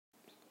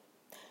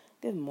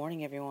Good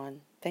morning,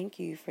 everyone. Thank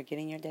you for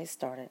getting your day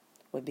started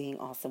with Being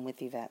Awesome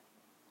with Yvette.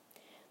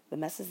 The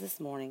message this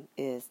morning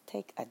is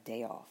take a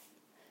day off.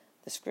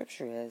 The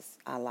scripture is,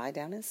 I lie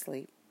down and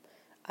sleep.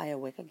 I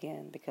awake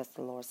again because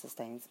the Lord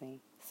sustains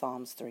me.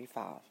 Psalms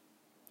 3:5.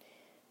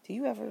 Do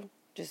you ever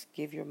just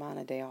give your mind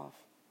a day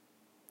off?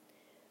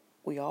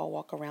 We all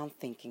walk around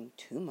thinking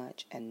too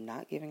much and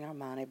not giving our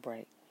mind a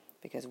break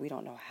because we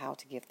don't know how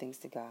to give things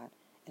to God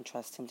and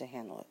trust Him to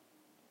handle it.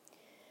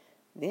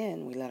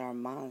 Then we let our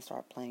mind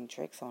start playing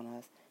tricks on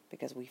us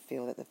because we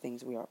feel that the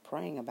things we are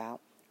praying about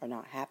are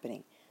not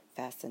happening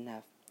fast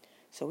enough.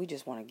 So we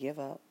just want to give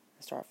up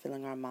and start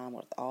filling our mind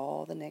with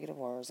all the negative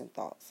words and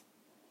thoughts.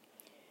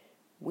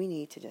 We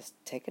need to just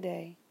take a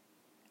day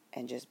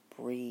and just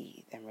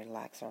breathe and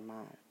relax our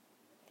mind.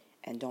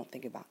 And don't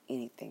think about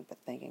anything but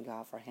thanking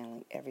God for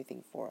handling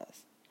everything for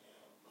us.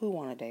 Who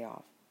want a day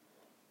off?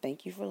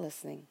 Thank you for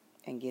listening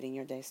and getting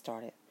your day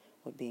started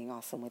with Being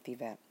Awesome with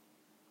Yvette.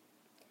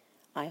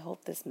 I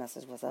hope this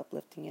message was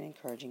uplifting and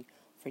encouraging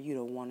for you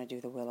to want to do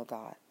the will of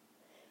God.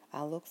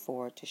 I look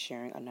forward to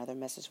sharing another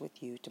message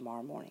with you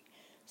tomorrow morning.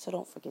 So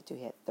don't forget to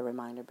hit the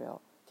reminder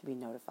bell to be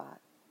notified.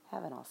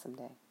 Have an awesome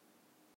day.